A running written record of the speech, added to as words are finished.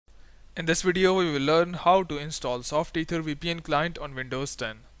In this video, we will learn how to install SoftEther VPN client on Windows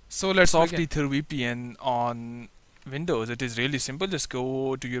 10. So let's begin. SoftEther VPN on Windows, it is really simple. Just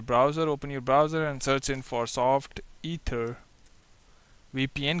go to your browser, open your browser and search in for SoftEther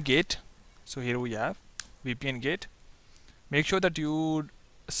VPN Gate. So here we have VPN Gate. Make sure that you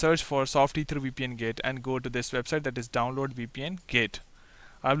search for SoftEther VPN Gate and go to this website, that is download VPN Gate.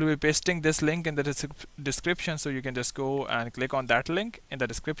 I will be pasting this link in the description, so you can just go and click on that link in the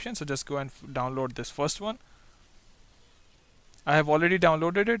description. So just go and download this first one. I have already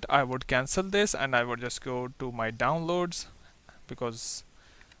downloaded it. I would cancel this and I would just go to my downloads because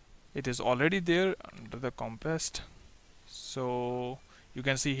it is already there under the compressed. So you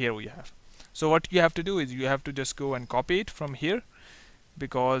can see here we have. So what you have to do is you have to just go and copy it from here,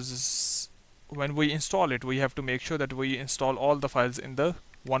 because when we install it we have to make sure that we install all the files in the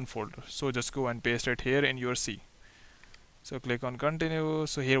one folder. So just go and paste it here in your C. So click on continue.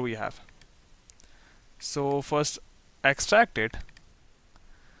 So here we have. So first extract it.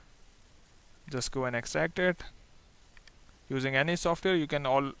 Just go and extract it using any software. You can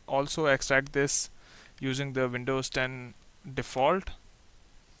also extract this using the Windows 10 default.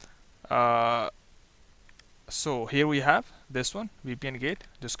 So here we have this one, VPN Gate.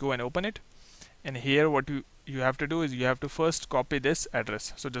 Just go and open it, and here what you have to do is you have to first copy this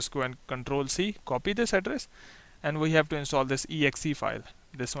address. So just go and Control C, copy this address, and we have to install this exe file.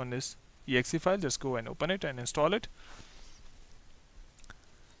 This one is exe file. Just go and open it and install it.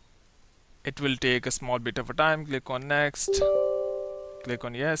 It will take a small bit of a time. Click on next, click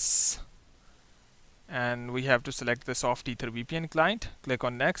on yes, and we have to select the SoftEther VPN client. Click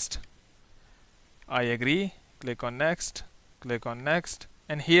on next, I agree, click on next, click on next,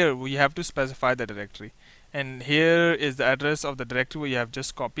 and here we have to specify the directory, and here is the address of the directory we have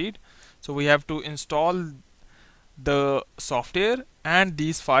just copied. So we have to install the software and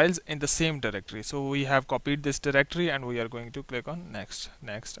these files in the same directory. So we have copied this directory and we are going to click on next,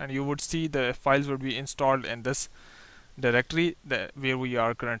 next, and you would see the files would be installed in this directory where we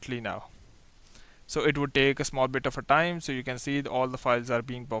are currently now. So it would take a small bit of a time. So you can see all the files are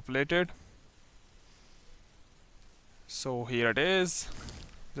being populated. So here it is.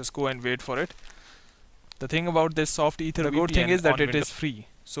 Just go and wait for it. The thing about this SoftEther, the good thing is that it is free,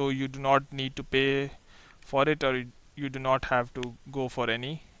 so you do not need to pay for it, or you do not have to go for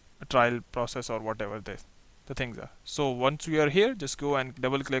any trial process or whatever the things are. So once we are here, just go and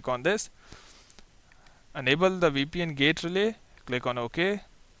double click on this, enable the VPN gate relay, click on OK,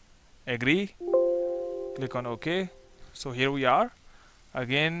 agree, click on OK. So here we are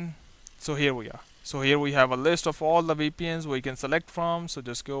again. So here we are. So here we have a list of all the VPNs we can select from. So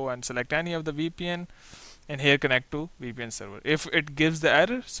just go and select any of the VPN, and here connect to VPN server. If it gives the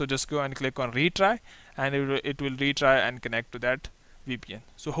error, so just go and click on retry, and it will retry and connect to that VPN.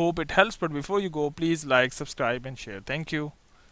 So hope it helps, but before you go, please like, subscribe and share. Thank you.